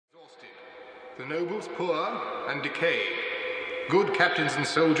The nobles poor and decayed, good captains and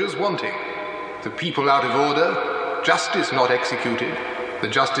soldiers wanting, the people out of order, justice not executed, the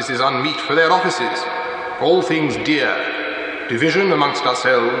justices unmeet for their offices, all things dear, division amongst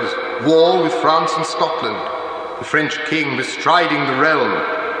ourselves, war with France and Scotland, the French king bestriding the realm,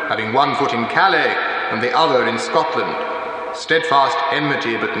 having one foot in Calais and the other in Scotland, steadfast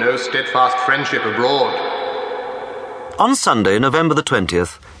enmity but no steadfast friendship abroad. On Sunday, November the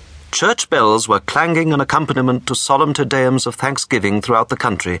 20th, church bells were clanging an accompaniment to solemn Te Deums of thanksgiving throughout the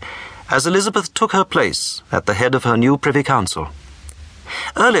country as Elizabeth took her place at the head of her new Privy Council.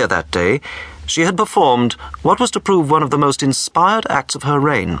 Earlier that day, she had performed what was to prove one of the most inspired acts of her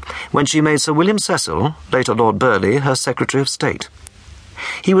reign when she made Sir William Cecil, later Lord Burleigh, her Secretary of State.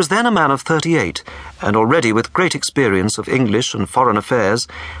 He was then a man of 38, and already with great experience of English and foreign affairs,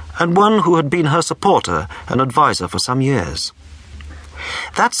 and one who had been her supporter and adviser for some years.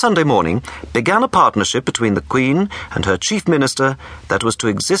 That Sunday morning began a partnership between the Queen and her chief minister that was to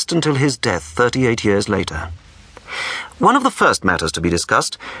exist until his death 38 years later. One of the first matters to be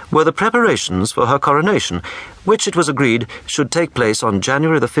discussed were the preparations for her coronation, which it was agreed should take place on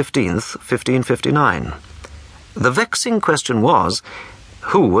January the 15th, 1559. The vexing question was,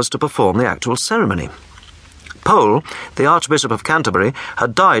 who was to perform the actual ceremony? Pole, the Archbishop of Canterbury,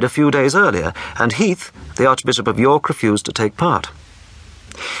 had died a few days earlier, and Heath, the Archbishop of York, refused to take part.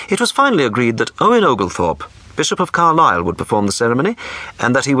 It was finally agreed that Owen Oglethorpe, Bishop of Carlisle, would perform the ceremony,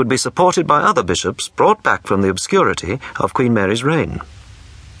 and that he would be supported by other bishops brought back from the obscurity of Queen Mary's reign.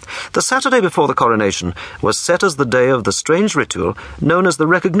 The Saturday before the coronation was set as the day of the strange ritual known as the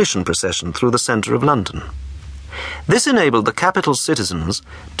Recognition Procession through the centre of London. This enabled the capital's citizens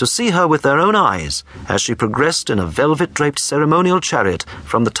to see her with their own eyes as she progressed in a velvet-draped ceremonial chariot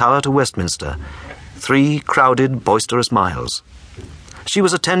from the Tower to Westminster, 3 crowded, boisterous miles. She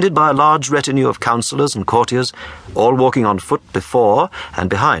was attended by a large retinue of councillors and courtiers, all walking on foot before and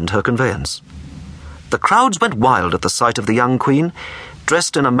behind her conveyance. The crowds went wild at the sight of the young queen,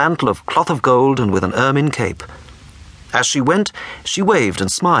 dressed in a mantle of cloth of gold and with an ermine cape. As she went, she waved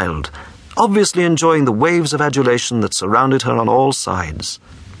and smiled, obviously enjoying the waves of adulation that surrounded her on all sides.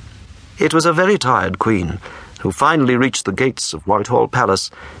 It was a very tired queen who finally reached the gates of Whitehall Palace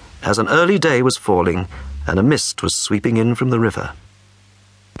as an early day was falling and a mist was sweeping in from the river.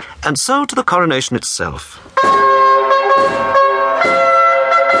 And so to the coronation itself.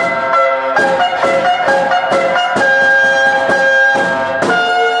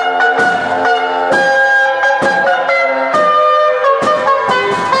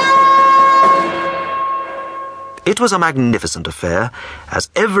 It was a magnificent affair, as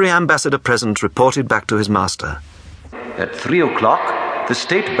every ambassador present reported back to his master. At 3 o'clock, the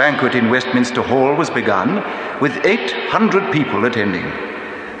state banquet in Westminster Hall was begun, with 800 people attending.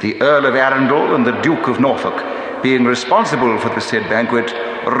 The Earl of Arundel and the Duke of Norfolk, being responsible for the said banquet,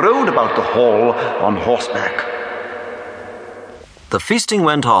 rode about the hall on horseback. The feasting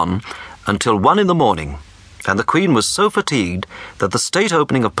went on until 1 in the morning, and the Queen was so fatigued that the state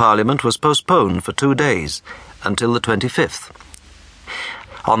opening of Parliament was postponed for 2 days, until the 25th.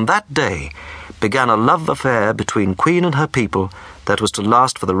 On that day began a love affair between Queen and her people that was to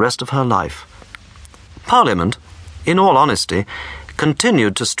last for the rest of her life. Parliament, in all honesty,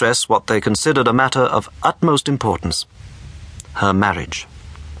 continued to stress what they considered a matter of utmost importance: her marriage.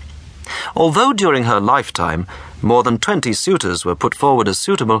 Although during her lifetime more than 20 suitors were put forward as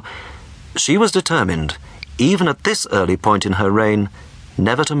suitable, she was determined, even at this early point in her reign,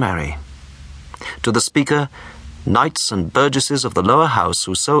 never to marry. To the Speaker, knights and burgesses of the lower house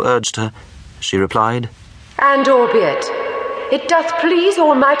who so urged her, she replied, "And albeit it doth please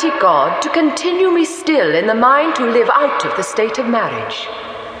Almighty God to continue me still in the mind to live out of the state of marriage.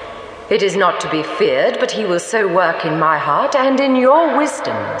 It is not to be feared, but he will so work in my heart and in your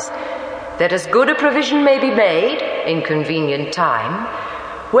wisdoms, that as good a provision may be made, in convenient time,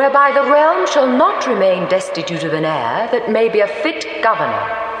 whereby the realm shall not remain destitute of an heir that may be a fit governor,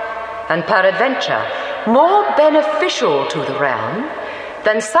 and peradventure more beneficial to the realm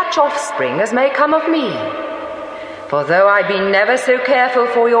than such offspring as may come of me. For though I be never so careful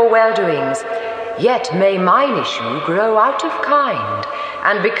for your well-doings, yet may mine issue grow out of kind,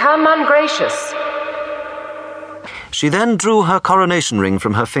 and become ungracious." She then drew her coronation ring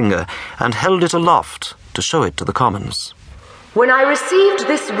from her finger and held it aloft to show it to the Commons. "When I received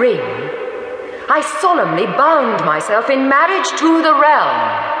this ring, I solemnly bound myself in marriage to the realm,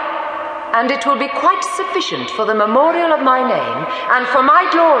 and it will be quite sufficient for the memorial of my name and for my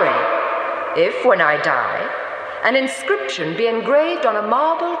glory, if, when I die, an inscription be engraved on a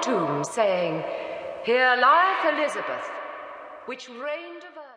marble tomb saying, 'Here lieth Elizabeth, which reigned